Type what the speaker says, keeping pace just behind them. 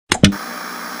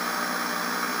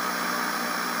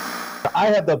I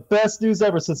have the best news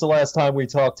ever since the last time we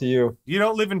talked to you. You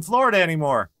don't live in Florida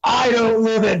anymore. I don't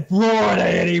live in Florida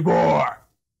anymore.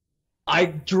 I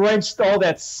drenched all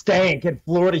that stank and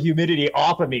Florida humidity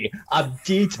off of me. I'm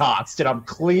detoxed and I'm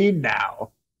clean now.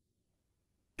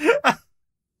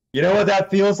 You know what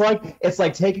that feels like? It's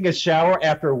like taking a shower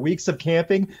after weeks of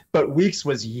camping, but weeks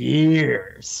was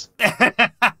years.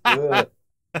 I'm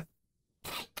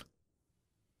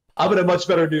in a much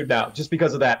better mood now just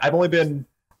because of that. I've only been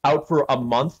out for a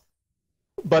month,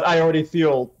 but I already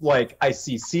feel like I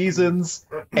see seasons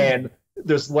and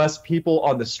there's less people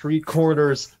on the street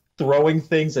corners throwing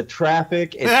things at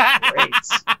traffic.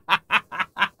 It's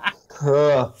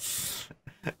great.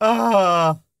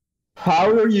 How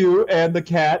are you and the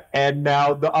cat and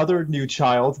now the other new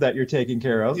child that you're taking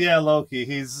care of? Yeah, Loki,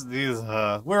 he's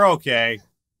we're okay.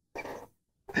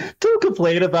 Don't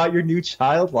complain about your new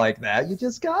child like that. You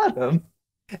just got him.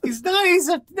 He's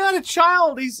not a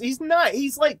child. He's not.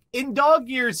 He's like in dog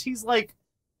years. He's like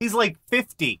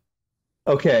 50.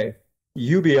 Okay,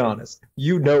 you be honest.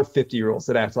 You know 50-year-olds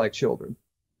that act like children.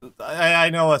 I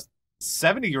know a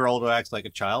 70-year-old who acts like a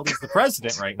child. He's the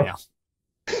president right now.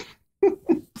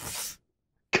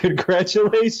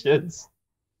 Congratulations.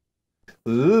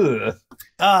 Ugh.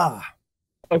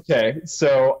 Okay,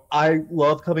 so I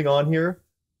love coming on here.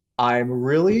 I'm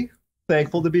really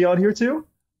thankful to be on here too.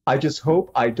 I just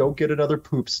hope I don't get another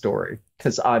poop story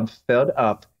because I'm fed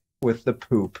up with the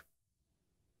poop.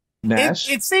 Nash?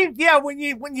 It seems, yeah, when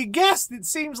you guessed, it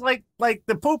seems like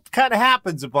the poop kind of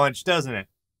happens a bunch, doesn't it?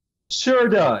 Sure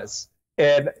does.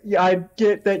 And I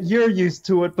get that you're used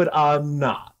to it, but I'm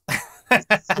not.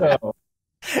 So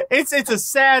it's a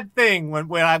sad thing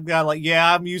when I've got like,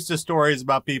 yeah, I'm used to stories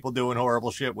about people doing horrible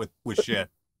shit with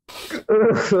shit.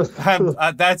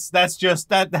 That's just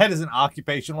that is an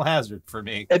occupational hazard for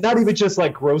me. And not even just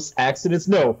like gross accidents,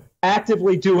 no,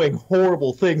 actively doing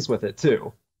horrible things with it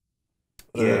too.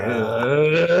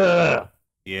 Yeah.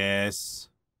 Yes.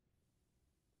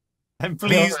 I'm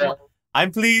pleased.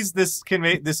 I'm pleased this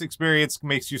experience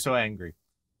makes you so angry.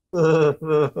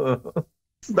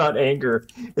 It's not anger.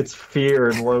 It's fear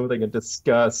and loathing and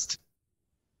disgust.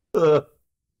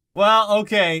 Well,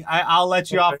 okay. I'll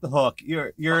let you off the hook.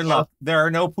 You're in luck. There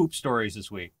are no poop stories this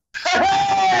week.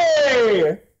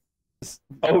 Hey!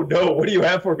 Oh no! What do you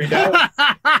have for me now?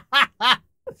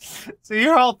 So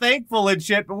you're all thankful and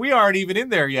shit, but we aren't even in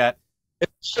there yet. If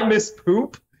I miss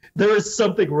poop, there is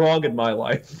something wrong in my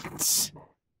life.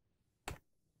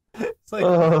 It's like,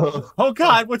 oh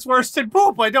God, what's worse than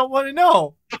poop? I don't want to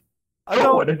know. I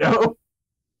don't want to know.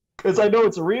 Because I know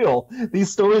it's real.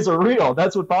 These stories are real.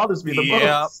 That's what bothers me the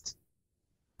most.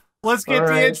 Let's get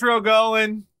the intro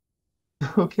going.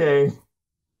 Okay.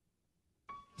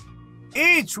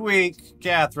 Each week,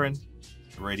 Catherine,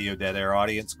 the Radio Dead Air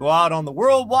audience, go out on the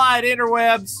worldwide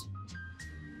interwebs,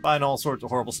 find all sorts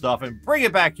of horrible stuff, and bring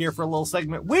it back here for a little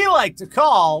segment we like to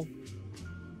call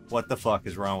What the Fuck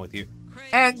Is Wrong With You?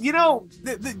 And, you know,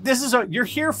 this is you're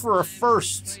here for a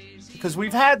first, because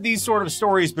we've had these sort of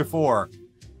stories before.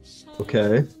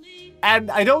 Okay. And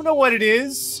I don't know what it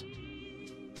is,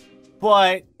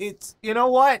 but it's, you know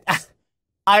what?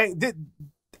 I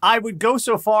would go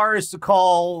so far as to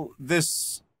call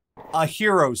this a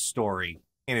hero story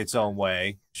in its own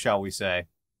way, shall we say.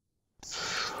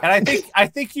 And I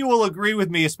think you will agree with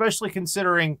me, especially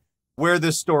considering where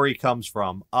this story comes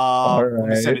from. Let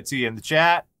me send it to you in the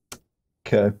chat.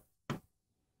 Okay.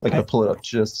 I gotta pull it up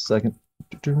just a second.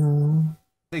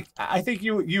 I think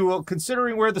you will,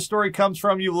 considering where the story comes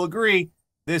from, you will agree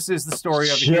this is the story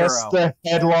of a hero. Just the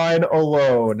headline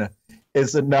alone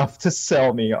is enough to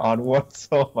sell me on what's...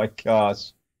 Oh my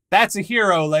gosh. That's a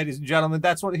hero, ladies and gentlemen.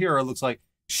 That's what a hero looks like.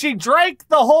 She drank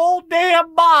the whole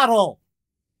damn bottle.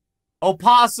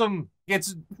 Possum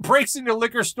breaks into a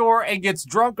liquor store and gets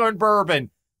drunk on bourbon.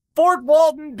 Fort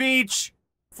Walton Beach,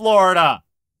 Florida.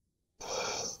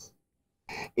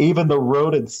 Even the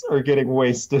rodents are getting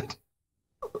wasted.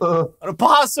 A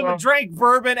possum drank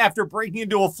bourbon after breaking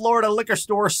into a Florida liquor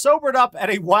store, sobered up at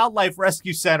a wildlife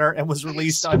rescue center, and was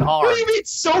released unharmed. What do you mean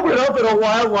sobered up at a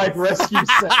wildlife rescue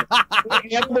center?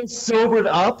 The animal sobered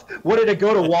up? What, did it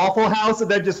go to Waffle House and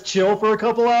then just chill for a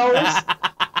couple hours?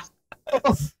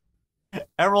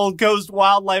 Emerald Coast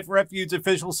Wildlife Refuge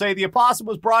officials say the opossum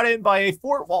was brought in by a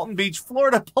Fort Walton Beach,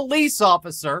 Florida police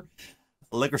officer.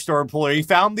 A liquor store employee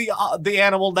found the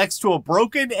animal next to a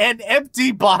broken and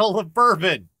empty bottle of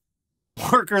bourbon.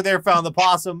 Worker there found the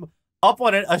possum up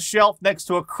on a shelf next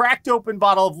to a cracked open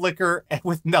bottle of liquor and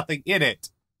with nothing in it.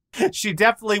 She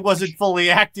definitely wasn't fully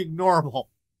acting normal.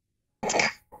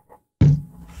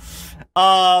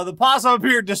 The possum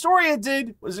appeared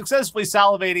disoriented, was successfully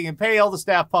salivating and pale. The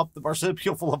staff pumped the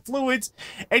marsupial full of fluids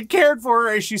and cared for her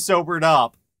as she sobered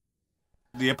up.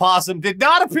 The opossum did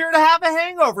not appear to have a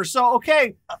hangover, so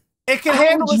okay, it can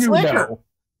handle its liquor.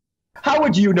 How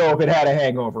would you know if it had a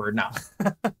hangover or not?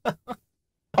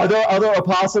 Are there other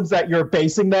opossums that you're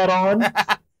basing that on?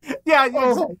 Yeah.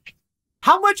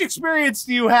 How much experience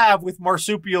do you have with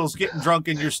marsupials getting drunk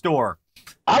in your store?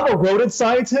 I'm a rodent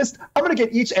scientist. I'm going to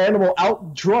get each animal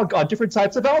out drunk on different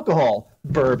types of alcohol.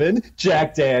 Bourbon,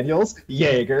 Jack Daniels,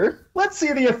 Jaeger. Let's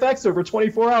see the effects over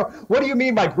 24 hours. What do you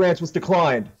mean my grant was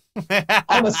declined?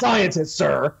 I'm a scientist,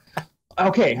 sir.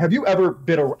 Okay, have you ever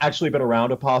actually been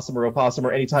around a possum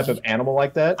or any type of animal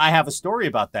like that? I have a story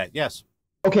about that, yes.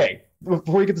 Okay,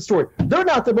 before you get the story, they're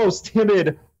not the most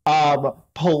timid,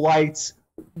 polite,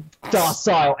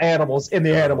 docile animals in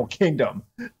the animal kingdom.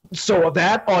 So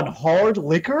that on hard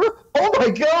liquor? Oh my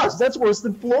gosh, that's worse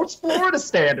than Florida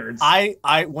standards.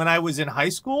 When I was in high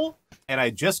school and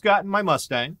I just gotten my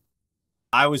Mustang,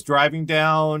 I was driving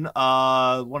down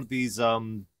one of these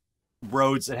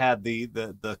roads that had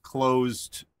the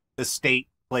closed estate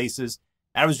places.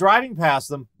 And I was driving past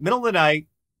them, middle of the night,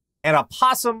 and a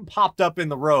possum popped up in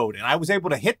the road. And I was able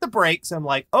to hit the brakes. I'm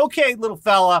like, okay, little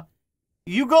fella,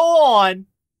 you go on.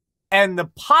 And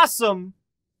the possum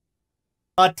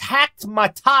attacked my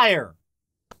tire.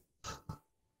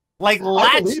 Like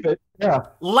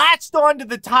latched onto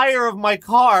the tire of my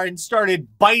car and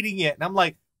started biting it. And I'm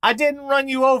like, I didn't run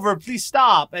you over. Please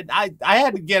stop. And I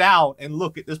had to get out and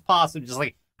look at this possum just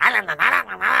like.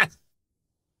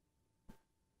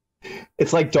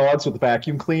 It's like dogs with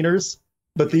vacuum cleaners,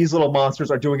 but these little monsters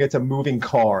are doing it to moving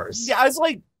cars. Yeah, I was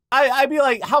like, I'd be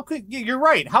like, you're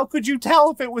right. How could you tell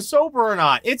if it was sober or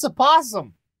not? It's a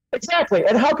possum. Exactly.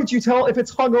 And how could you tell if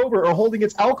it's hungover or holding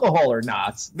its alcohol or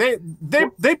not? They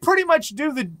pretty much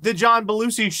do the John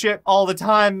Belushi shit all the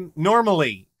time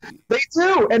normally. They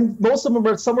do. And some of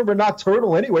them are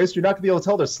nocturnal anyway, so you're not going to be able to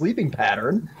tell their sleeping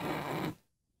pattern.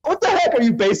 What the heck are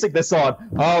you basing this on?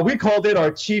 We called in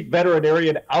our chief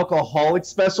veterinarian alcoholic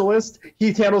specialist.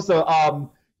 He handles the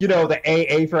the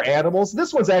AA for animals.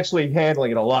 This one's actually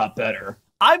handling it a lot better.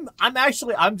 I'm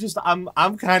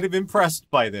kind of impressed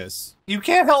by this. You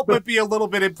can't help but be a little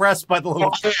bit impressed by the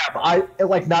little. I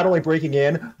like not only breaking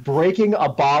a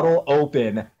bottle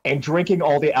open and drinking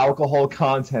all the alcohol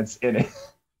contents in it.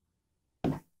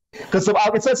 Because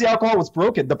it says the alcohol was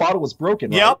broken. The bottle was broken.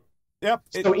 Right? Yep.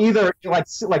 So either like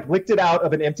licked it out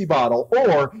of an empty bottle,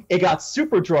 or it got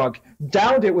super drunk,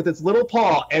 downed it with its little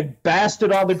paw, and bashed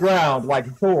it on the ground like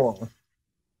whore.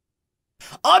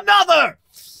 Another.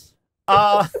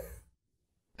 Oh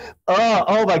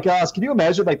my gosh! Can you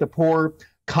imagine like the poor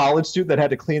college student that had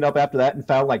to clean up after that and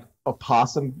found like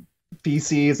opossum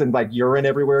feces and like urine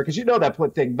everywhere? Because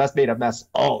that thing made a mess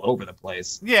all over the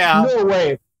place. Yeah.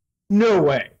 No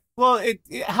way. Well,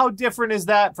 how different is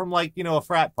that from like a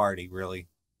frat party, really?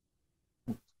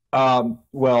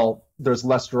 Well, there's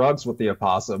less drugs with the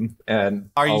opossum, and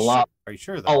are you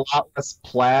sure? A lot less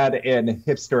plaid and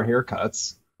hipster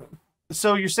haircuts.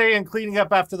 So you're saying cleaning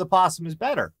up after the possum is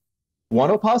better?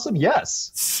 One opossum,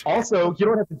 yes. Also, you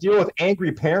don't have to deal with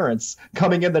angry parents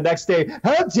coming in the next day.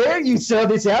 How dare you sell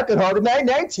this alcohol to my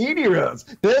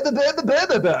 19-year-olds?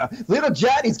 Little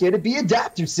Johnny's going to be a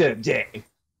doctor someday.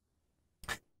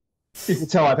 You can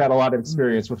tell I've had a lot of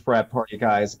experience with frat party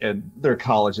guys and their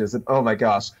colleges, and oh my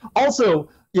gosh. Also,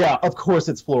 yeah, of course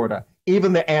it's Florida.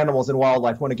 Even the animals and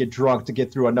wildlife want to get drunk to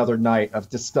get through another night of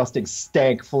disgusting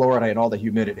stank Florida and all the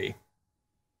humidity.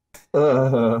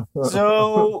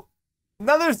 So,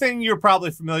 another thing you're probably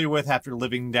familiar with after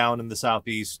living down in the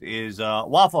Southeast is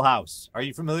Waffle House. Are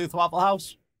you familiar with Waffle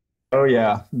House? Oh,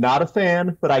 yeah. Not a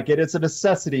fan, but I get it's a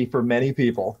necessity for many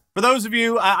people. For those of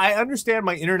you, I understand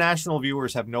my international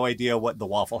viewers have no idea what the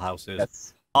Waffle House is.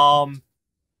 Yes.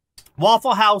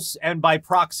 Waffle House, and by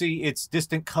proxy, its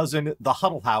distant cousin, the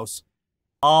Huddle House.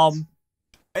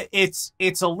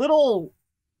 It's a little...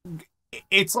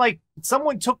 It's like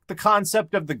someone took the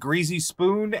concept of the greasy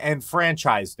spoon and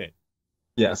franchised it.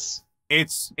 Yes.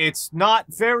 It's not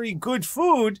very good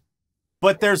food,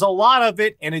 but there's a lot of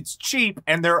it, and it's cheap,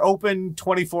 and they're open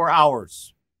 24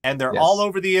 hours, and they're all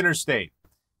over the interstate.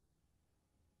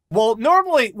 Well,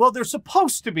 they're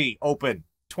supposed to be open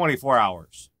 24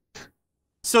 hours.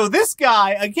 So this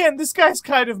guy's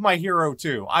kind of my hero,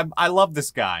 too. I love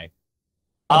this guy.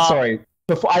 I'm sorry.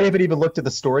 Before I haven't even looked at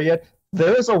the story yet.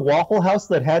 There's a Waffle House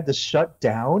that had to shut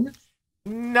down?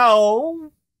 No,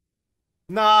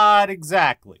 not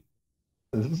exactly.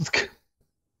 All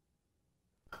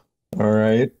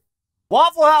right.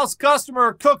 Waffle House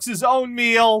customer cooks his own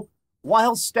meal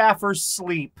while staffers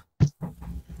sleep.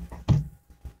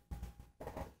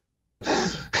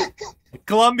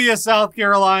 Columbia, South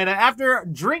Carolina. After a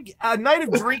night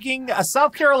of drinking, a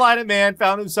South Carolina man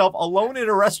found himself alone in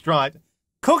a restaurant,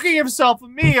 cooking himself a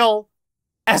meal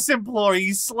as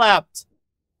employees slept.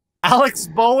 Alex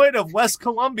Bowen of West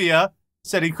Columbia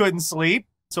said he couldn't sleep,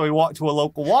 so he walked to a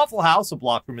local Waffle House a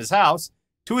block from his house.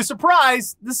 To his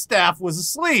surprise, the staff was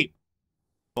asleep.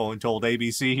 Bowen told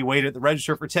ABC he waited at the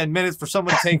register for 10 minutes for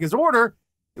someone to take his order.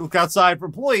 He looked outside for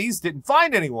employees, didn't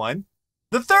find anyone.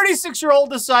 The 36-year-old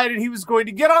decided he was going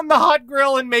to get on the hot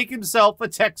grill and make himself a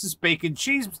Texas bacon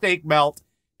cheesesteak melt.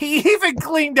 He even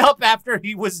cleaned up after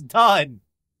he was done.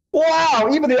 Wow,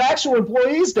 even the actual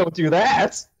employees don't do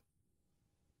that.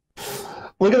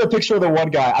 Look at the picture of the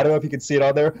one guy. I don't know if you can see it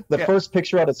on there. The first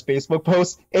picture on his Facebook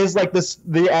post is like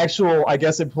the actual, I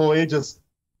guess, employee just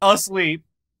asleep.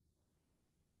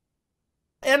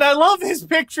 And I love his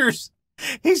pictures.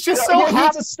 He's just so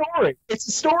happy. It's a story. It's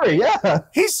a story, yeah.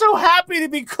 He's so happy to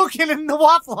be cooking in the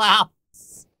Waffle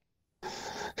House.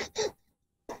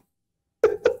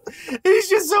 He's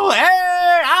just so,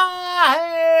 hey.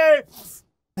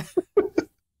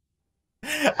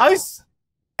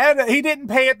 And he didn't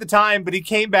pay at the time, but he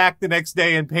came back the next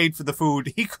day and paid for the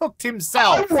food. He cooked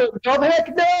himself. Oh,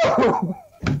 heck no.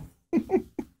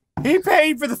 He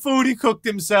paid for the food he cooked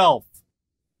himself.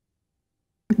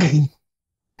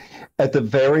 At the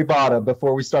very bottom,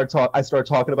 before we start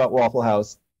talking about Waffle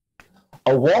House,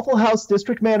 a Waffle House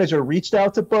district manager reached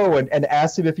out to Bowen and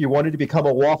asked him if he wanted to become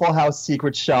a Waffle House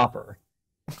secret shopper.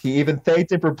 He even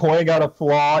thanked him for pointing out a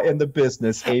flaw in the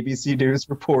business, ABC News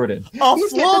reported. A He's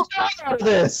flaw? getting a job out of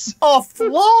this. A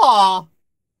flaw?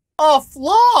 A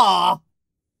flaw?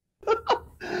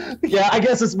 Yeah, I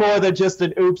guess it's more than just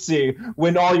an oopsie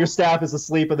when all your staff is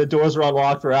asleep and the doors are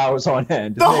unlocked for hours on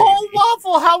end. The whole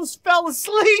Waffle House fell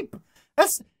asleep.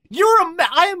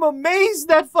 I am amazed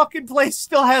that fucking place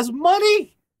still has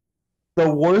money.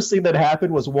 The worst thing that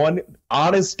happened was one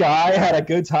honest guy had a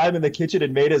good time in the kitchen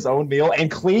and made his own meal and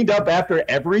cleaned up after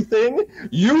everything.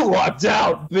 You lucked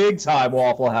out big time,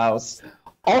 Waffle House.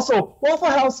 Also, Waffle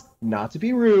House, not to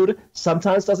be rude,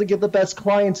 sometimes doesn't get the best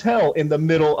clientele in the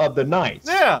middle of the night.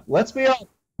 Yeah. Let's be honest.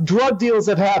 Drug deals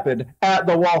have happened at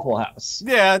the Waffle House.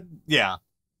 Yeah.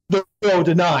 There's no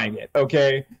denying it,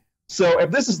 okay? So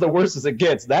if this is the worst as it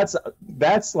gets, that's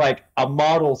like a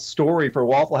model story for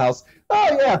Waffle House.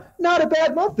 Oh yeah, not a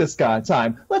bad month this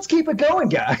time. Let's keep it going,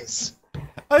 guys.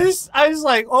 I was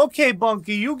like, okay,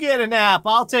 Bunky, you get a nap.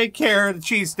 I'll take care of the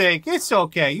cheesesteak. It's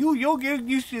okay. You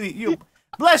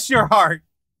bless your heart.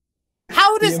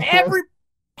 How does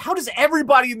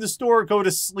everybody in the store go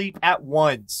to sleep at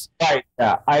once? Right.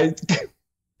 Yeah. I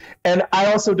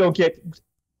also don't get.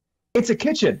 It's a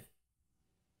kitchen.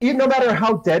 Even no matter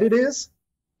how dead it is,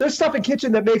 there's stuff in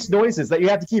kitchen that makes noises that you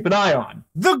have to keep an eye on.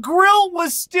 The grill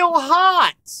was still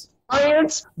hot.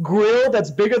 Giant grill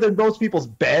that's bigger than most people's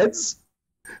beds.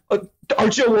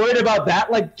 Aren't you worried about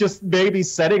that? Like just maybe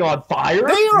setting on fire?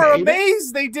 They are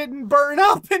amazed they didn't burn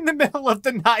up in the middle of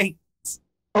the night.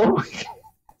 Oh my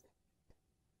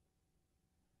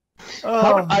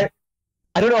God.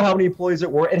 I don't know how many employees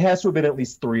it were. It has to have been at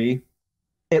least 3.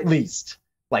 At least.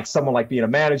 Like someone like being a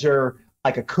manager,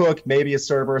 like a cook, maybe a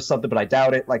server or something, but I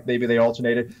doubt it. Like maybe they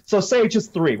alternated. So say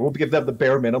just 3. We'll give them the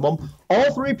bare minimum.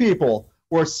 All 3 people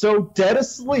were so dead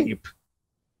asleep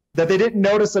that they didn't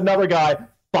notice another guy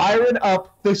firing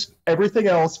up everything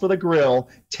else for the grill,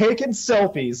 taking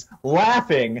selfies,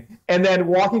 laughing, and then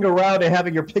walking around and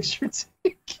having your picture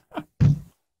taken.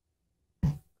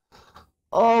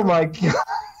 Oh my God.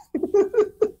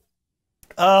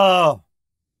 Oh.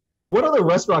 What other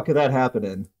restaurant could that happen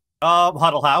in?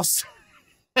 Huddle House.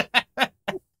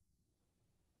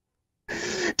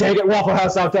 Dang it, Waffle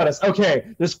House outdone us. Okay,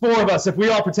 there's 4 of us. If we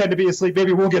all pretend to be asleep,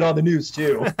 maybe we'll get on the news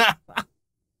too.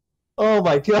 Oh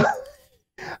my God.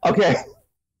 Okay.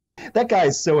 That guy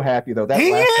is so happy though.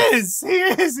 He is.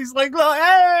 He's like, well,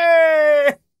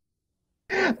 hey!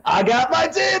 I got my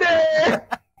dinner!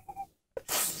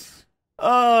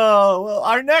 Oh, well,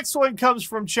 our next one comes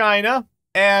from China,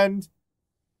 and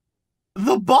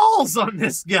the balls on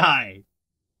this guy.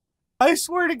 I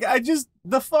swear to God,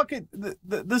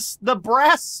 the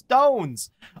brass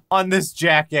stones on this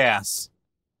jackass.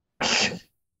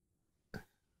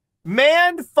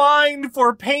 Man fined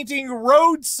for painting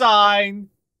road sign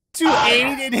to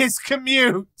aid in his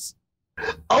commute.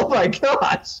 Oh my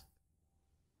gosh.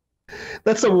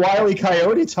 That's some Wile E.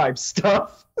 Coyote type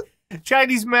stuff.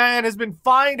 Chinese man has been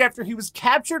fined after he was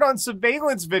captured on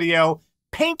surveillance video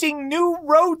painting new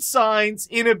road signs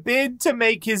in a bid to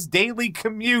make his daily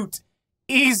commute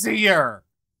easier.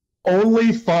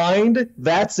 Only fined?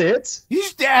 That's it? He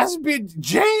has been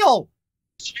jail.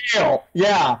 Jail.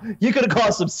 Yeah, you could have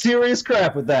caused some serious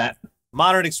crap with that.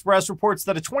 Modern Express reports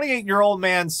that a 28-year-old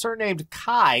man surnamed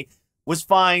Kai was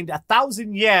fined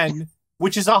 1,000 yen,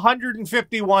 which is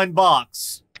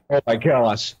 $151. Oh my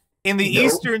gosh. In the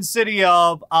eastern city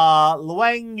of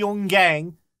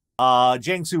Luangyonggang,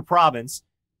 Jiangsu province.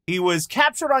 He was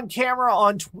captured on camera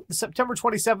on September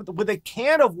 27th with a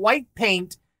can of white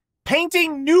paint,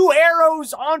 painting new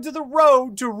arrows onto the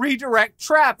road to redirect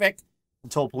traffic. He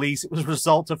told police it was a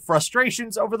result of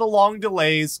frustrations over the long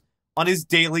delays on his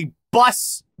daily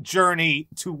bus journey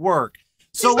to work.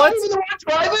 So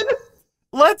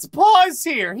let's pause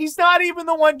here. He's not even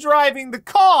the one driving the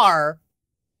car.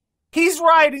 He's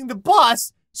riding the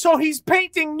bus, so he's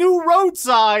painting new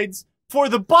roadsides for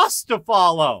the bus to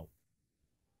follow.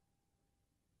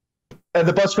 And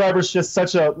the bus driver's just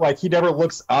such a, like, he never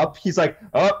looks up. He's like,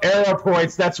 oh, arrow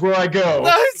points, that's where I go.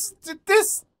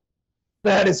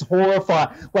 That is horrifying.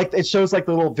 Like, it shows, like,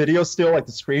 the little video still, like,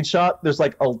 the screenshot. There's,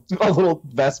 like, a little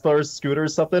Vespa or scooter or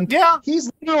something. Yeah. He's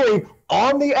literally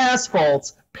on the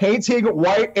asphalt painting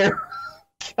white arrow.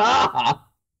 God.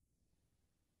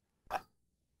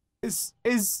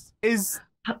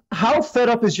 How fed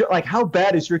up is your, like, how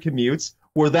bad is your commute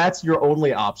where that's your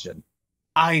only option?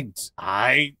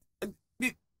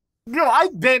 You know,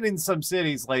 I've been in some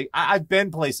cities, like, I've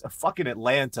been fucking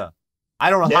Atlanta. I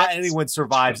don't know how anyone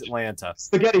survives Atlanta.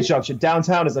 Spaghetti Junction,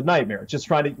 downtown is a nightmare. Just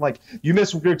trying to, like, you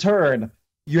miss your turn,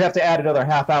 you have to add another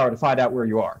half hour to find out where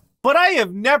you are. But I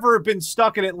have never been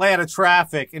stuck in Atlanta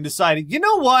traffic and decided, you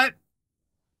know what?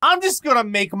 I'm just going to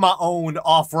make my own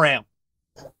off-ramp.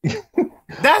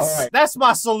 That's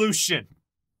my solution.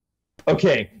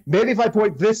 Okay, maybe if I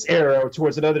point this arrow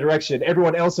towards another direction,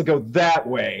 everyone else will go that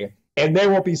way. And they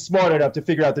won't be smart enough to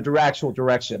figure out the actual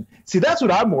direction. See, that's what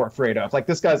I'm more afraid of. Like,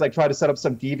 this guy's, like, trying to set up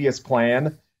some devious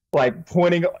plan, like,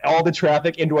 pointing all the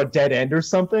traffic into a dead end or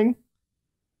something.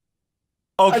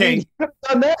 Okay. I mean, he could have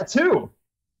done that, too.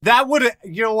 That would have,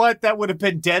 you know what? That would have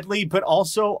been deadly, but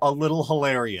also a little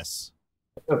hilarious.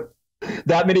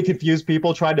 That many confused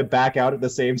people trying to back out at the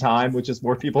same time, with just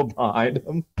more people behind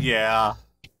them. Yeah.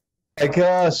 My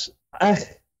gosh.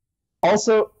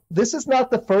 Also, this is not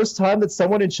the first time that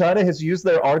someone in China has used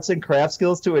their arts and craft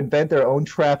skills to invent their own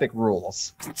traffic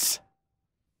rules.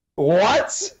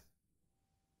 What?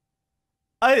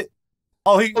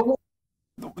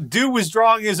 Dude was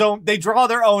drawing his own. They draw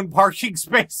their own parking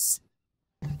space.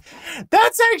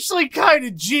 That's actually kind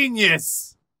of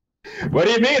genius. What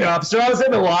do you mean, officer? I was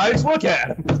in the lines. Look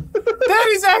at him. That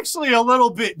is actually a little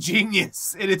bit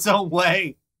genius in its own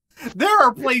way. There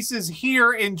are places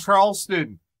here in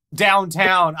Charleston,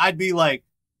 downtown, I'd be like,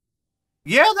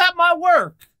 yeah, that might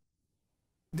work.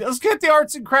 Let's get the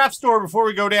arts and crafts store before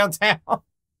we go downtown.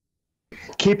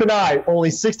 Keep an eye.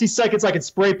 Only 60 seconds I can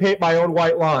spray paint my own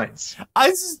white lines.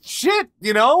 Shit,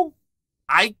 you know?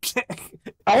 I can't.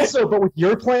 Also, but with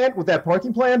your plan, with that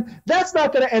parking plan, that's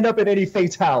not going to end up in any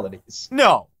fatalities.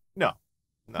 No.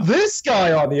 This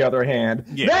guy, on the other hand,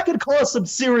 that could cause some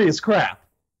serious crap.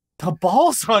 The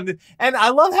balls on it. And I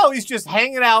love how he's just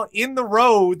hanging out in the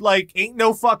road like ain't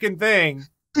no fucking thing.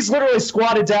 He's literally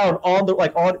squatted down on the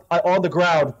on the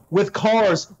ground with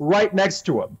cars right next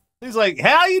to him. He's like,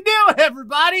 how you doing,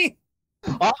 everybody?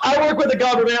 I work with the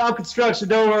government. I'm construction.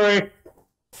 Don't worry.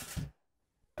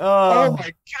 Oh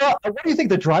my god! What do you think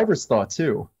the drivers thought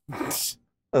too?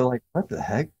 They're like, what the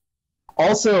heck?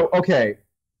 Also, okay.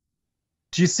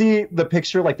 Do you see the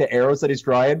picture, like the arrows that he's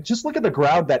drawing? Just look at the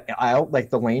ground, that aisle, like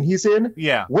the lane he's in.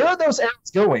 Yeah. Where are those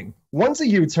arrows going? One's a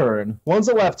U-turn, one's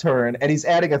a left turn, and he's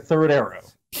adding a third arrow.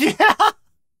 Yeah.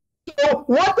 So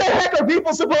what the heck are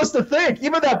people supposed to think?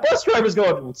 Even that bus driver's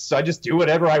going, so I just do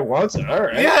whatever I want. All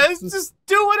right. Yeah, just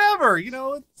do whatever. You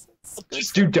know, it's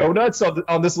just do donuts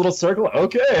on this little circle.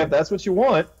 Okay, if that's what you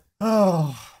want.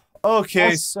 Oh,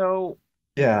 okay. So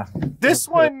yeah, this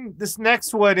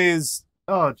next one is.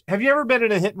 Oh, have you ever been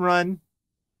in a hit and run?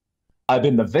 I've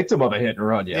been the victim of a hit and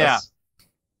run. Yes. Yeah.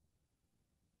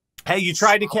 Hey, have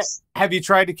you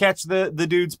tried to catch the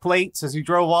dude's plates as he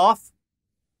drove off?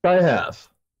 I have.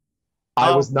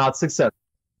 I was not successful.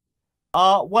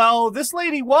 Well, this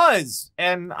lady was,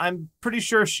 and I'm pretty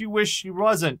sure she wished she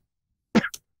wasn't.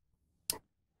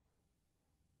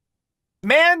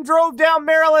 Man drove down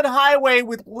Maryland highway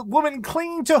with woman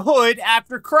clinging to hood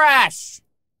after crash.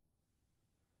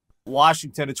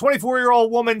 Washington, a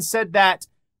 24-year-old woman said that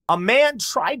a man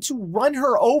tried to run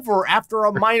her over after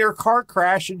a minor car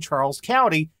crash in Charles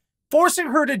County, forcing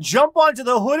her to jump onto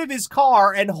the hood of his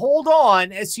car and hold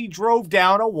on as he drove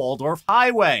down a Waldorf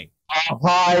highway.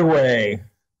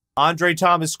 Andre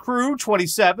Thomas Crew,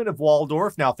 27, of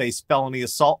Waldorf, now faced felony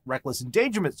assault, reckless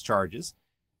endangerment charges.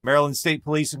 Maryland State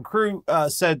Police and crew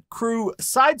said crew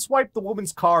sideswiped the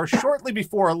woman's car shortly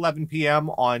before 11 p.m.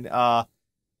 on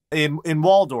in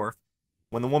Waldorf.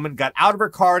 When the woman got out of her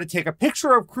car to take a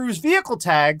picture of Crew's vehicle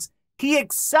tags, he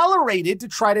accelerated to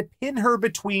try to pin her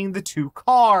between the two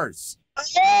cars.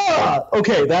 Yeah.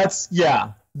 Okay, that's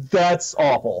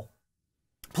awful.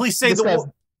 Police say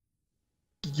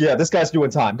this guy's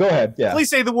doing time. Go ahead. Yeah. Police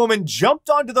say the woman jumped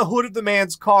onto the hood of the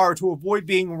man's car to avoid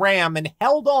being rammed and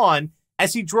held on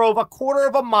as he drove a quarter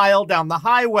of a mile down the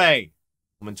highway.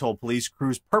 The woman told police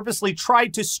crews purposely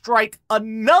tried to strike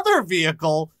another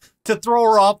vehicle to throw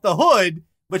her off the hood,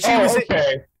 but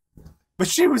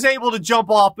she was able to jump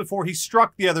off before he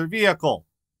struck the other vehicle.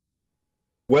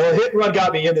 Well, a hit and run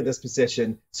got me into this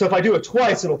position, so if I do it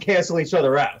twice, it'll cancel each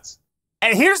other out.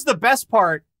 And here's the best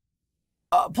part.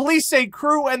 Police say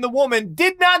crew and the woman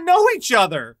did not know each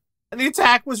other, and the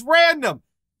attack was random.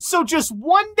 So just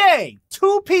one day,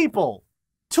 two people,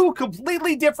 two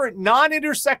completely different,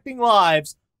 non-intersecting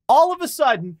lives, all of a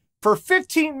sudden, for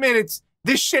 15 minutes,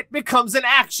 this shit becomes an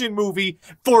action movie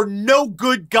for no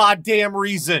good goddamn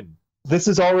reason. This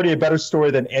is already a better story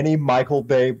than any Michael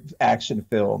Bay action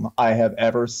film I have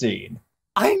ever seen.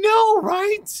 I know,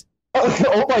 right?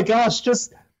 Oh my gosh,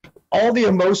 just all the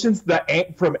emotions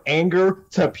from anger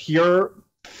to pure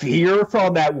fear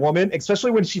from that woman,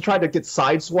 especially when she tried to get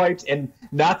sideswiped and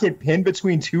not get pinned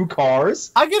between two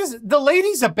cars. I guess the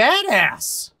lady's a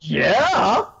badass.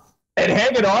 Yeah. And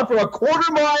hanging on for a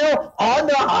quarter mile on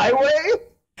the highway?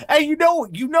 And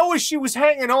you know, as she was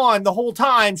hanging on the whole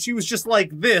time, she was just like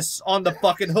this on the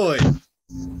fucking hood.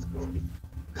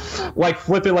 Like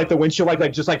flipping like the windshield,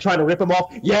 like just like trying to rip him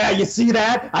off. Yeah, you see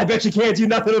that? I bet you can't do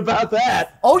nothing about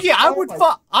that. Oh yeah, I would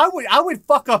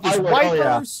fuck up his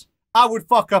wipers. I would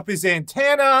fuck up his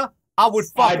antenna.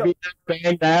 I'd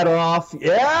bang that off.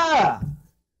 Yeah.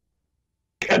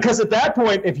 Because at that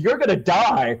point, if you're gonna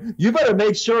die, you better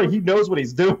make sure he knows what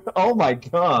he's doing. Oh my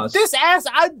gosh!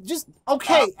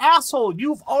 Asshole!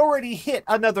 You've already hit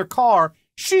another car.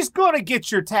 She's gonna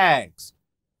get your tags.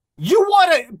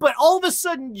 But all of a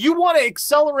sudden, you want to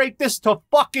accelerate this to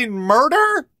fucking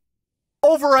murder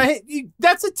over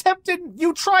that's attempted.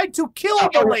 You tried to kill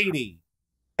the lady.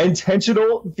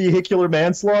 Intentional vehicular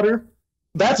manslaughter.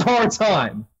 That's hard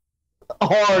time.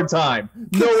 Hard time.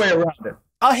 No way around it.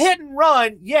 A hit and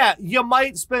run, yeah, you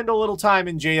might spend a little time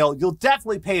in jail. You'll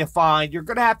definitely pay a fine. You're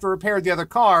going to have to repair the other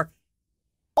car.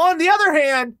 On the other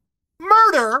hand,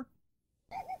 murder,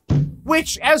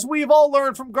 which, as we've all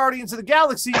learned from Guardians of the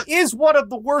Galaxy, is one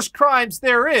of the worst crimes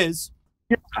there is.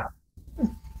 Yeah.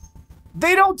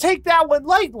 They don't take that one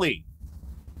lightly.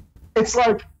 It's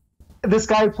like this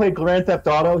guy who played Grand Theft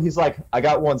Auto. He's like, I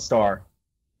got 1 star.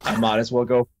 I might as well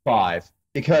go 5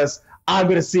 because I'm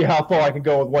going to see how far I can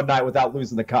go with one night without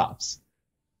losing the cops.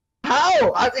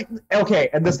 How? Okay,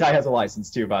 and this guy has a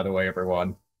license too, by the way,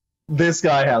 everyone. This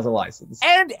guy has a license.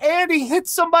 And he hit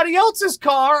somebody else's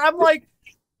car. I'm like,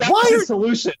 that was the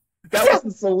solution. That was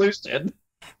the solution.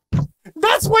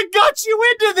 That's what got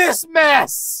you into this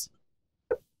mess.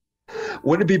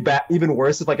 Wouldn't it be even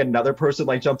worse if like another person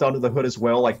like jumped onto the hood as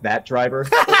well, like that driver?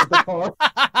 The car?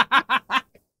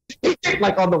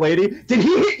 Like on the lady. Did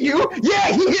he hit you? Yeah,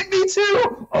 he hit me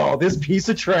too. Oh, this piece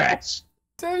of trash.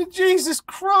 Jesus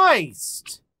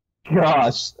Christ.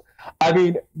 Gosh. I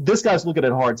mean, this guy's looking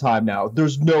at a hard time now.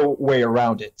 There's no way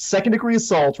around it. 2nd-degree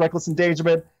assault, reckless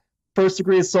endangerment,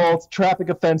 1st-degree assault, traffic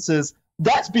offenses.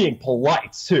 That's being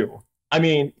polite too. I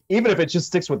mean, even if it just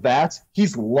sticks with that,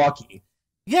 he's lucky.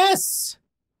 Yes.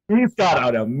 He's got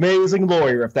an amazing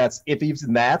lawyer if he's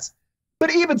in that.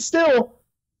 But even still,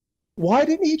 why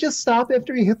didn't he just stop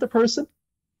after he hit the person?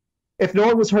 If no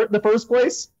one was hurt in the first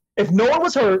place? If no one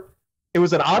was hurt, it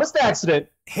was an honest accident.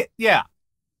 Yeah.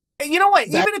 And you know what?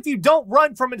 Even if you don't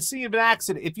run from a scene of an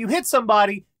accident, if you hit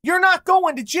somebody, you're not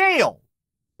going to jail.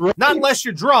 Right. Not unless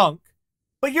you're drunk,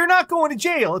 but you're not going to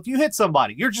jail if you hit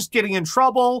somebody. You're just getting in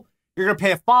trouble. You're going to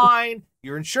pay a fine,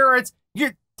 your insurance.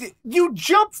 You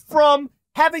jump from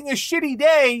having a shitty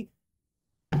day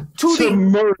to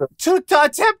murder. To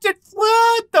attempted.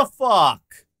 What the fuck?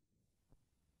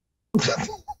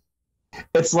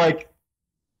 It's like,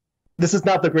 this is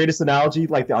not the greatest analogy,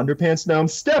 like the underpants gnome.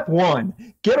 Step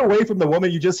 1, get away from the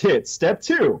woman you just hit. Step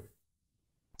 2.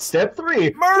 Step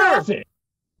 3, murder.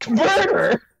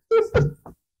 Murder.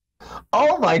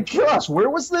 Oh my gosh,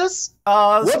 where was this?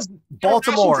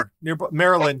 Baltimore, near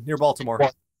Maryland, near Baltimore.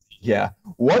 Yeah.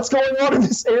 What's going on in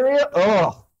this area?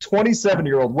 Oh,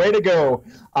 27-year-old. Way to go,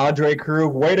 Andre Crew.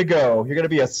 Way to go. You're going to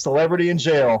be a celebrity in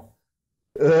jail.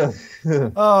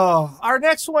 Oh, our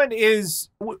next one is,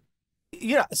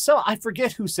 so I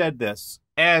forget who said this.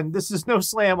 And this is no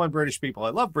slam on British people. I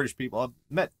love British people. I've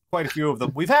met quite a few of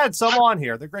them. We've had some on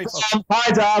here. They're great folks.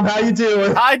 Hi, Dom. How you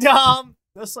doing? Hi, Dom.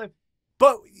 No slam.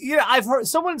 But, you know, I've heard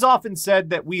someone's often said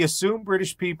that we assume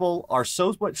British people are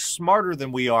so much smarter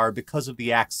than we are because of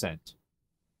the accent.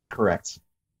 Correct.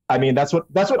 I mean, that's what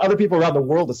other people around the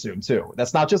world assume too.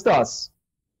 That's not just us.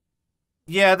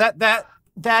 Yeah,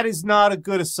 that is not a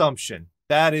good assumption.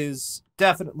 That is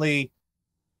definitely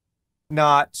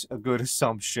not a good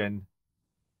assumption.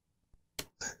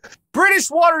 British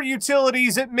water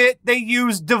utilities admit they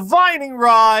use divining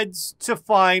rods to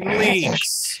find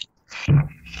leaks.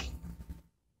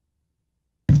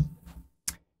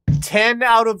 10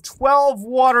 out of 12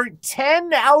 water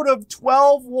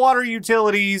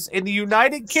utilities in the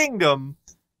United Kingdom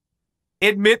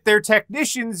admit their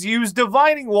technicians use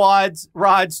divining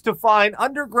rods to find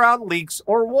underground leaks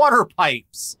or water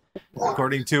pipes,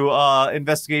 according to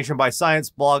investigation by science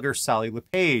blogger Sally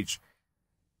LePage.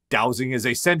 Dowsing is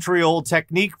a century-old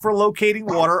technique for locating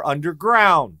water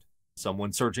underground.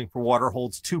 Someone searching for water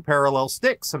holds two parallel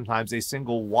sticks, sometimes a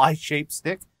single Y-shaped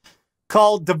stick,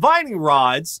 called divining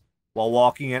rods, while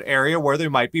walking an area where there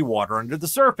might be water under the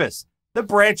surface. The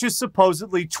branches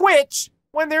supposedly twitch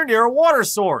when they're near a water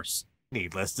source.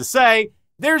 Needless to say,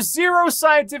 there's zero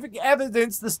scientific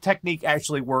evidence this technique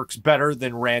actually works better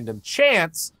than random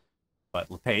chance,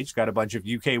 but LePage got a bunch of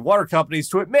UK water companies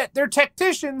to admit their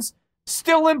technicians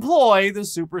still employ the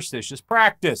superstitious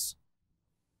practice.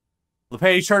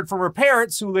 LePage heard from her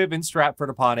parents, who live in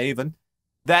Stratford-upon-Avon,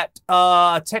 that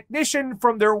a technician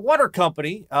from their water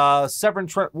company, Severn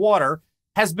Trent Water,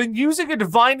 has been using a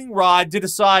divining rod to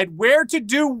decide where to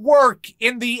do work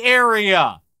in the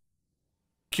area.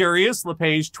 Curious,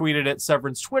 LePage tweeted at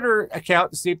Severn's Twitter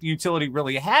account to see if the utility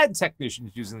really had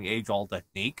technicians using the age-old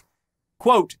technique.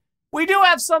 Quote, "We do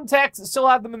have some techs that still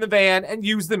have them in the van and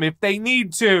use them if they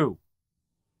need to."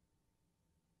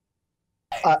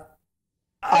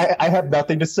 I have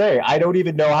nothing to say. I don't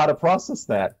even know how to process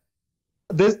that.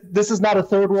 This is not a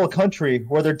third world country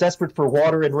where they're desperate for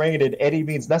water and rain in any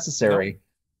means necessary.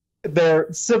 Nope.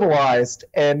 They're civilized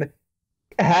and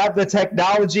have the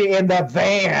technology in the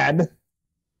van.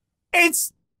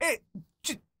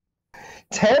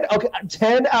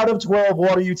 10 out of 12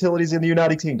 water utilities in the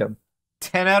United Kingdom.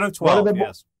 10 out of 12,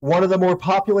 yes. One of the more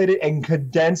populated and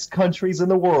condensed countries in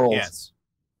the world. Yes.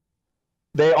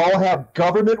 They all have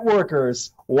government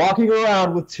workers walking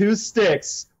around with two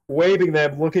sticks, waving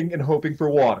them, looking and hoping for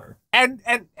water. And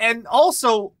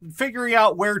also figuring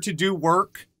out where to do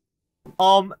work.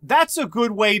 That's a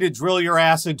good way to drill your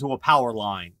ass into a power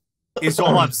line, is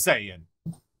all I'm saying.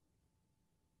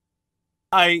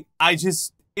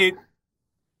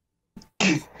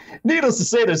 Needless to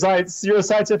say, there's zero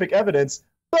scientific evidence,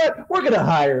 but we're going to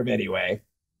hire him anyway.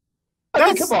 I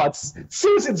mean, come on.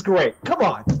 Susan's great. Come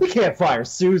on. We can't fire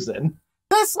Susan.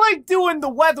 That's like doing the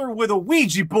weather with a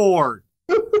Ouija board.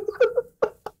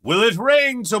 Will it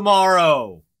rain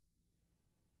tomorrow?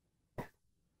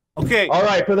 Okay. All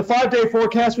right. For the 5-day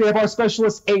forecast, we have our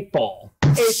specialist 8-ball.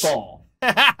 8-ball.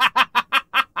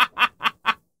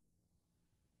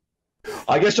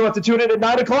 I guess you'll have to tune in at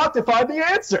 9 o'clock to find the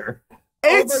answer.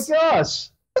 Oh my gosh.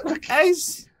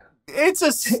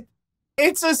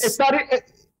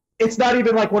 It's not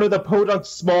even like one of the podunk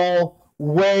small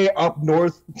way up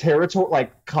north territory,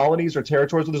 like colonies or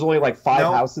territories where there's only like 5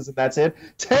 houses and that's it.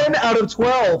 10 out of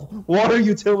 12 water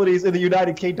utilities in the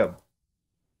United Kingdom.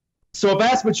 So a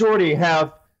vast majority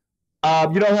have,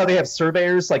 you know how they have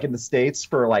surveyors like in the States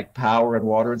for like power and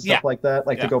water and stuff like that,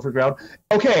 like to go for ground?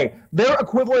 Okay, their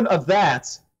equivalent of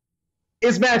that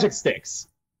is magic sticks.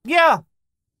 Yeah.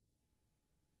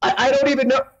 I don't even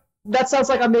know. That sounds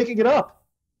like I'm making it up.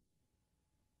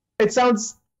 It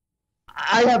sounds...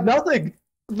 I have nothing.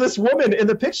 This woman in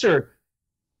the picture,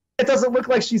 it doesn't look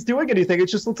like she's doing anything. It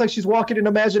just looks like she's walking an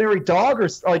imaginary dog or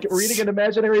like reading an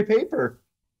imaginary paper.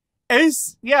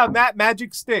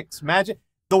 Magic sticks.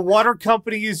 The water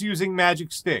company is using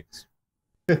magic sticks.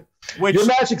 Which... Your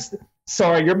magic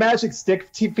stick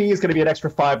fee is going to be an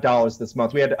extra $5 this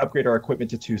month. We had to upgrade our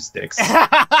equipment to 2 sticks.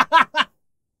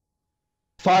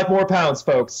 5 more pounds,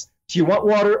 folks. Do you want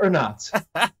water or not?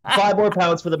 5 more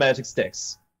pounds for the magic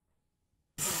sticks.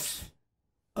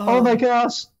 Oh my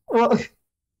gosh. Well,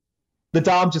 the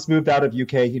Dom just moved out of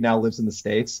UK. He now lives in the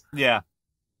States. Yeah.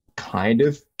 Kind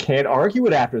of can't argue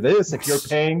it after this. If you're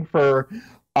paying for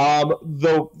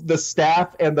the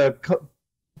staff and the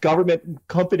government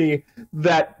company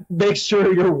that makes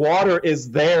sure your water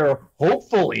is there,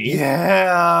 hopefully.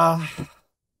 Yeah.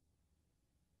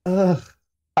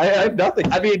 I have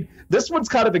nothing. I mean, this one's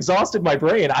kind of exhausted my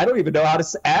brain. I don't even know how to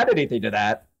add anything to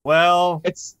that. Well,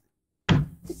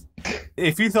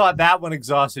 If you thought that one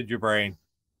exhausted your brain.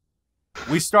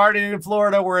 We started in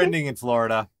Florida, we're ending in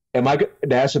Florida.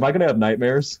 Nash, am I going to have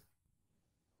nightmares?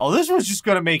 Oh, this one's just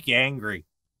going to make you angry.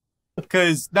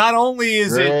 Because not only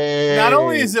is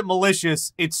it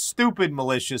malicious, it's stupid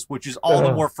malicious, which is all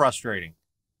the more frustrating.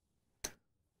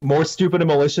 More stupid and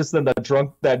malicious than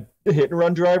that hit and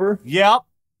run driver? Yep.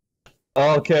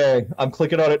 Okay, I'm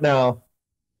clicking on it now.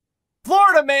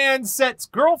 Florida man sets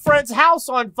girlfriend's house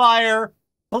on fire,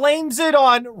 blames it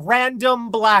on random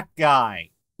black guy.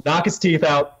 Knock his teeth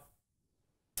out.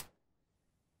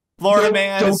 Florida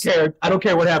man don't care. I don't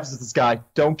care what happens to this guy.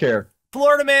 Don't care.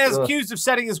 Florida man is accused of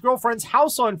setting his girlfriend's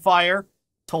house on fire.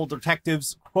 Told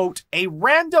detectives, quote, a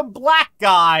random black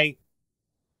guy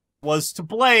was to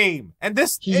blame. And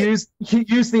this he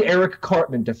used the Eric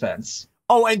Cartman defense.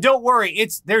 Oh, and don't worry,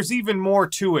 there's even more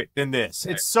to it than this.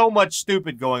 It's so much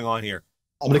stupid going on here.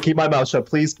 I'm going to keep my mouth shut.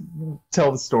 Please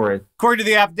tell the story. According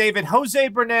to the affidavit, Jose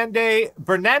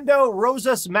Bernardo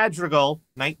Rosas Madrigal,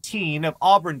 19, of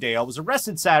Auburndale, was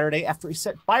arrested Saturday after he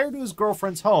set fire to his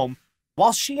girlfriend's home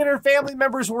while she and her family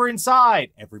members were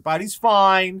inside. Everybody's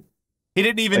fine. He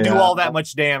didn't even do all that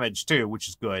much damage, too, which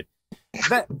is good.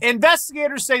 The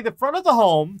investigators say the front of the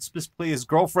home, specifically his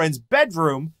girlfriend's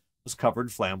bedroom, was covered in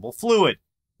flammable fluid.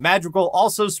 Madrigal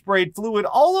also sprayed fluid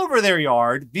all over their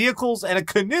yard, vehicles, and a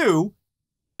canoe.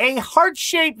 A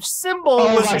heart-shaped symbol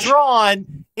was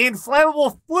drawn in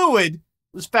flammable fluid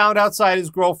was found outside his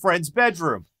girlfriend's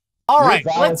bedroom. All right,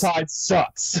 Valentine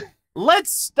sucks.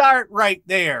 Let's start right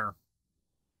there.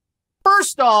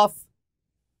 First off,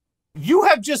 you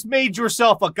have just made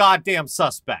yourself a goddamn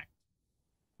suspect.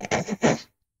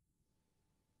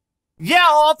 Yeah,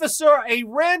 officer, a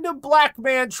random black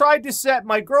man tried to set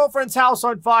my girlfriend's house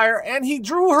on fire, and he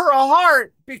drew her a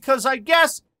heart because I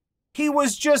guess he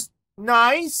was just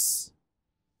nice.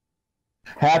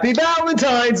 Happy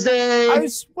Valentine's Day!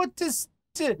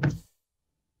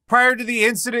 Prior to the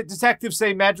incident, detectives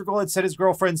say Madrigal had sent his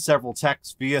girlfriend several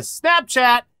texts via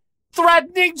Snapchat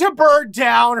threatening to burn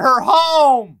down her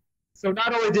home. So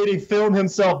not only did he film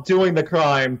himself doing the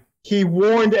crime, he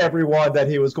warned everyone that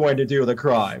he was going to do the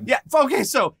crime. Yeah, okay,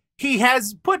 so he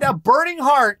has put a burning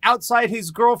heart outside his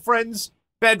girlfriend's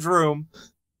bedroom.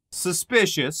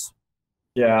 Suspicious.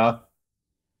 Yeah.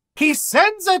 He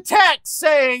sends a text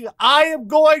saying, I am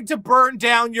going to burn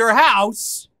down your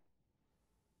house.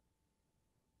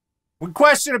 When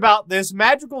questioned about this,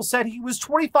 Madrigal said he was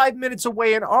 25 minutes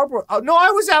away in Arbor. No,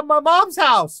 I was at my mom's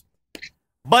house.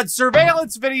 But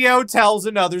surveillance video tells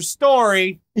another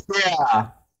story. Yeah.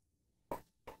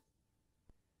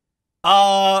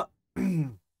 I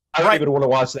don't even want to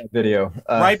watch that video.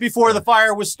 Right before the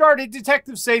fire was started,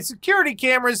 detectives say security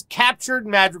cameras captured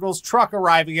Madrigal's truck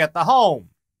arriving at the home.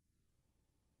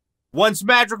 Once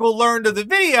Madrigal learned of the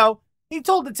video, he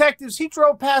told detectives he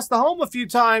drove past the home a few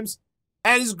times,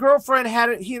 and he and his girlfriend had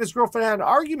an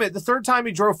argument. The third time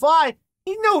he drove by,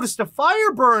 he noticed a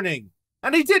fire burning,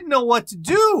 and he didn't know what to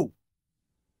do.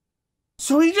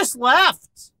 So he just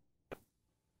left.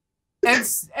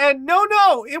 And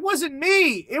no, it wasn't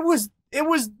me. It was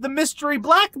the mystery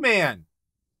black man.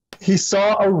 He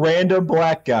saw a random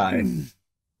black guy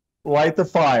light the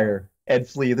fire and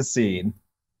flee the scene.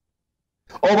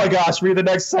 Oh my gosh, read the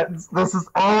next sentence. This is,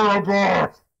 oh my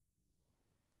gosh.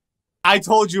 I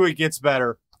told you it gets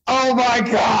better. Oh my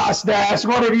gosh, Nash,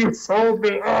 what have you told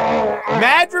me?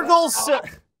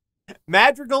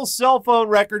 Madrigal's cell phone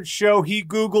records show he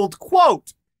Googled,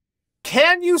 quote,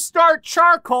 can you start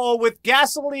charcoal with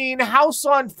gasoline, house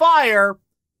on fire,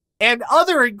 and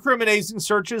other incriminating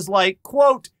searches like,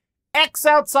 quote, X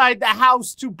outside the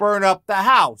house to burn up the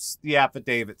house, the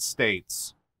affidavit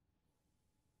states.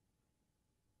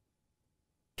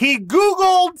 He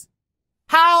Googled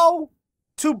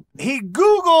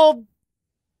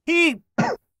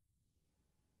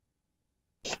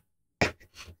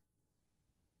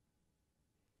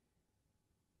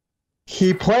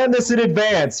He planned this in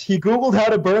advance. He Googled how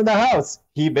to burn the house.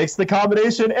 He mixed the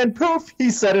combination, and poof, he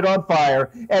set it on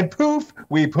fire. And poof,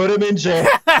 we put him in jail.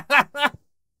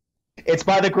 It's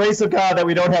by the grace of God that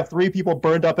we don't have 3 people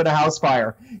burned up in a house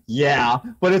fire. Yeah,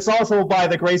 but it's also by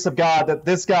the grace of God that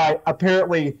this guy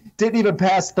apparently didn't even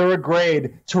pass 3rd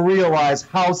grade to realize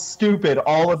how stupid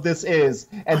all of this is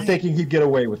and thinking he'd get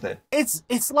away with it.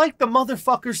 It's like the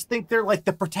motherfuckers think they're like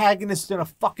the protagonist in a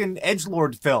fucking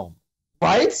edgelord film.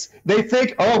 Right? They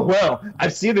think, oh, well,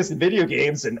 I've seen this in video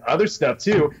games and other stuff,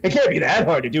 too. It can't be that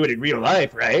hard to do it in real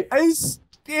life, right? It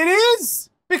is,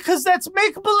 because that's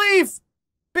make-believe.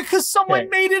 Because someone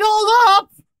made it all up.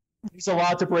 There's a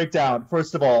lot to break down.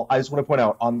 First of all, I just want to point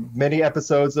out, on many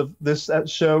episodes of this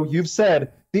show, you've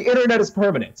said the internet is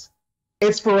permanent.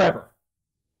 It's forever.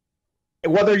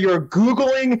 Whether you're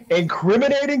Googling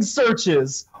incriminating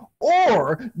searches,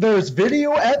 or there's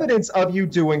video evidence of you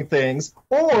doing things,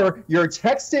 or you're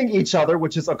texting each other,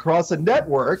 which is across a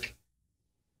network,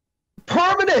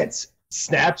 permanent.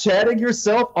 Snapchatting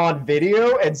yourself on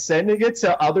video and sending it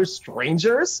to other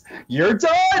strangers, you're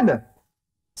done.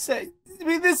 Say, I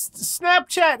mean, this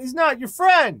Snapchat is not your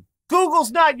friend.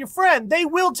 Google's not your friend. They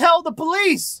will tell the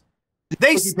police.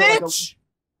 They snitch.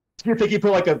 You think he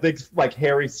put like a big, like,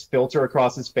 hairy filter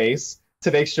across his face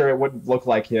to make sure it wouldn't look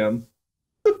like him?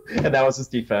 And that was his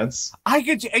defense.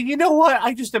 And you know what?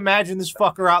 I just imagine this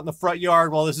fucker out in the front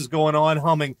yard while this is going on,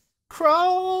 humming,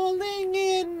 "Crawling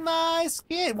in my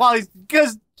skin," while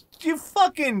because you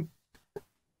fucking,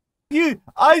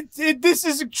 this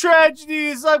is a tragedy,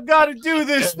 as I've got to do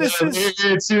this. This is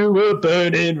into a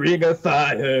burning ring of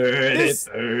fire.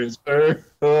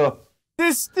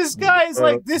 This guy is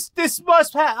like, this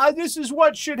must this is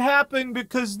what should happen,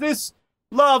 because this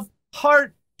love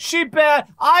heart, she bad,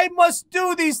 I must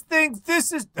do these things.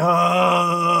 This is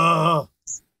I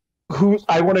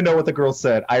want to know what the girl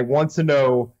said. I want to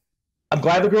know. I'm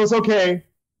glad the girl's okay.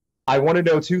 I want to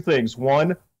know two things.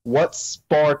 One, what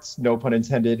sparked, no pun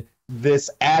intended, this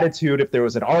attitude, if there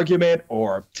was an argument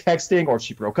or texting or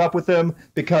she broke up with him,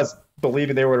 because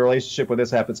believing they were in a relationship when this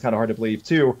happened is kind of hard to believe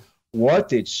too. What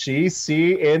did she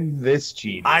see in this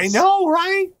genius? I know,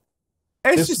 right?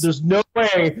 There's no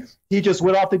way he just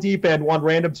went off the deep end one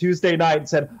random Tuesday night and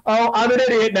said, "Oh, I'm an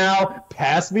idiot now.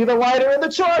 Pass me the lighter and the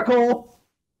charcoal."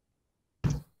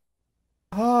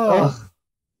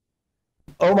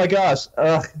 Oh my gosh.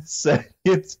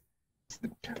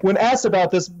 When asked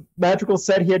about this, Madrigal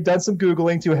said he had done some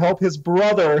Googling to help his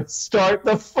brother start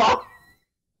the fire.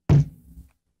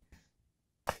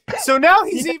 So now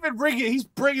he's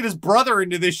bringing his brother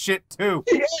into this shit too.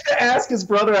 He had to ask his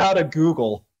brother how to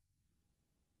Google.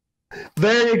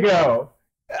 There you go.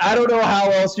 I don't know how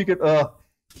else you could.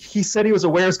 He said he was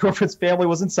aware his girlfriend's family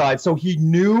was inside, so he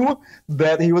knew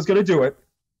that he was going to do it.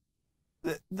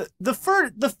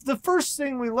 The first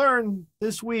thing we learned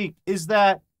this week is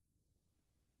that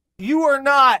you are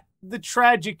not the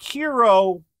tragic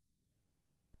hero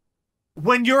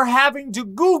when you're having to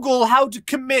Google how to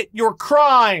commit your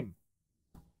crime.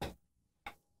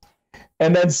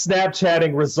 And then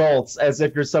Snapchatting results as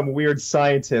if you're some weird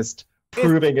scientist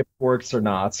proving if it works or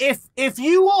not. If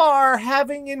you are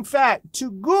having, in fact, to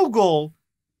Google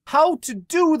how to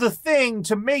do the thing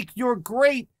to make your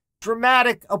great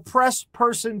dramatic oppressed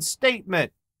person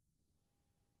statement,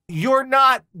 you are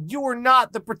not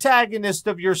the protagonist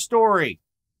of your story.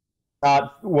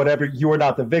 Whatever, you are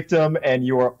not the victim, and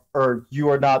you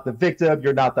are not the victim,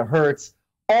 you're not the hurt.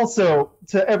 Also,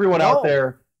 to everyone out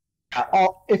there,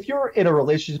 if you're in a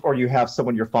relationship or you have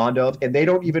someone you're fond of and they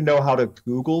don't even know how to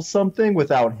Google something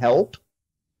without help,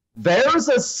 there's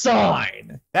a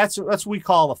sign. That's what we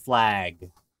call a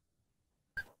flag.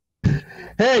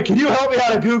 Hey, can you help me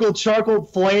how to Google charcoal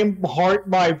flame heart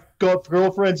my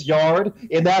girlfriend's yard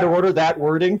in that order, that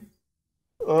wording?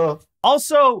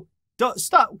 Also,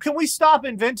 stop. Can we stop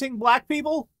inventing black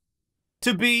people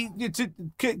can we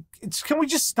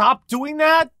just stop doing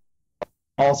that?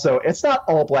 Also, it's not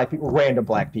all black people, random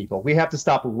black people. We have to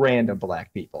stop random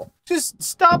black people. Just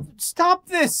stop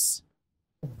this.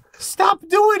 Stop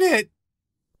doing it.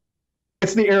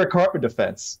 It's the Eric Cartman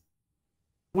defense.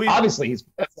 He's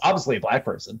obviously a black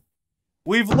person.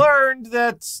 We've learned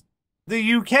that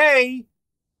the UK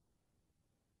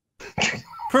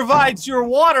provides your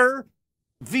water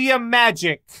via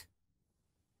magic.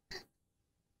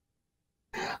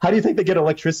 How do you think they get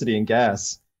electricity and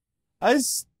gas?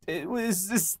 It's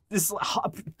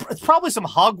probably some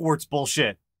Hogwarts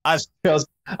bullshit. I was going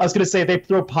to say, they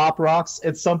throw pop rocks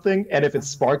at something, and if it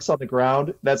sparks on the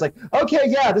ground, that's like, okay,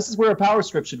 yeah, this is where a power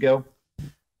strip should go.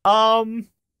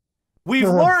 We've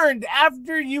learned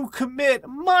after you commit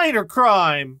minor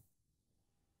crime,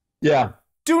 yeah,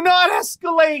 do not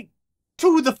escalate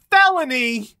to the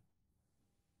felony.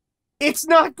 It's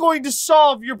not going to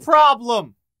solve your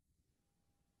problem,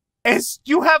 as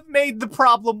you have made the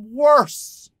problem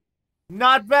worse,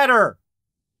 not better.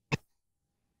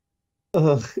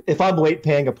 If I'm late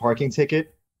paying a parking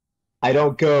ticket, I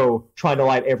don't go trying to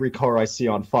light every car I see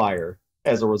on fire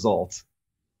as a result.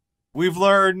 We've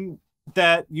learned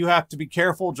that you have to be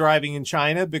careful driving in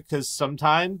China, because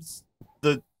sometimes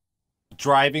the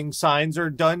driving signs are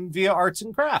done via arts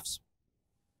and crafts.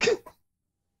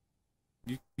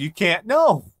 You can't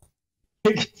know.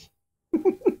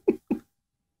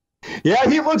 Yeah,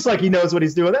 he looks like he knows what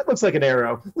he's doing. That looks like an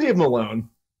arrow. Leave him alone.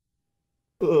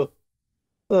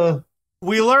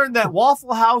 We learned that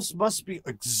Waffle House must be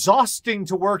exhausting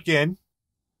to work in.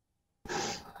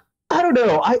 I don't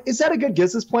know. Is that a good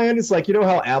business plan? It's like, you know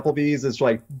how Applebee's is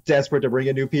like desperate to bring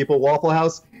in new people. Waffle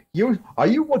House, do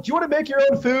you want to make your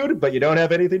own food, but you don't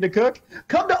have anything to cook?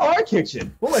 Come to our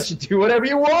kitchen. We'll let you do whatever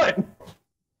you want.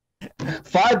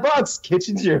 $5,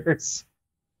 kitchen's yours.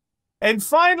 And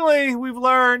finally, we've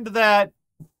learned that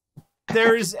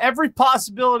there is every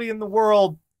possibility in the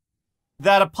world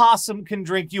that a possum can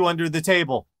drink you under the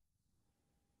table.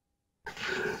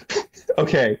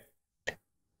 Okay.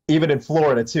 Even in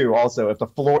Florida, too, also.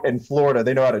 In Florida,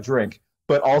 they know how to drink.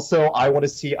 But also, I want to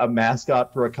see a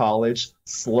mascot for a college,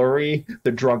 Slurry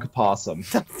the drunk possum.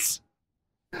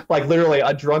 Like, literally,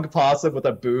 a drunk possum with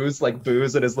a booze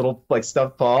in his little,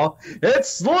 stuffed paw.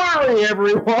 It's Slurry,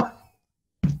 everyone!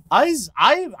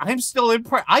 I'm still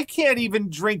impressed. I can't even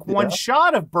drink one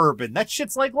shot of bourbon. That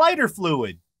shit's like lighter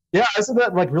fluid. Yeah, isn't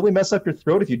that really mess up your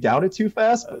throat if you down it too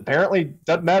fast? Apparently,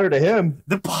 doesn't matter to him.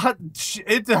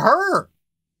 It's her.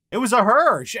 It was a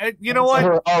her. You know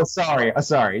what? Oh,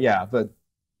 sorry. Yeah, but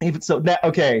even so,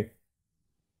 okay.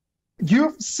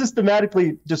 You've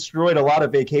systematically destroyed a lot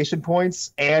of vacation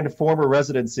points and former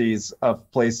residencies of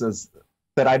places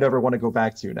that I never want to go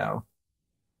back to now.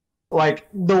 Like,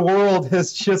 the world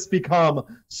has just become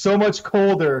so much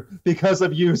colder because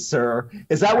of you, sir.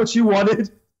 Is that what you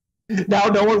wanted? Now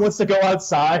no one wants to go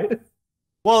outside?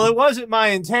 Well, it wasn't my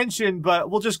intention, but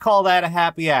we'll just call that a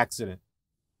happy accident.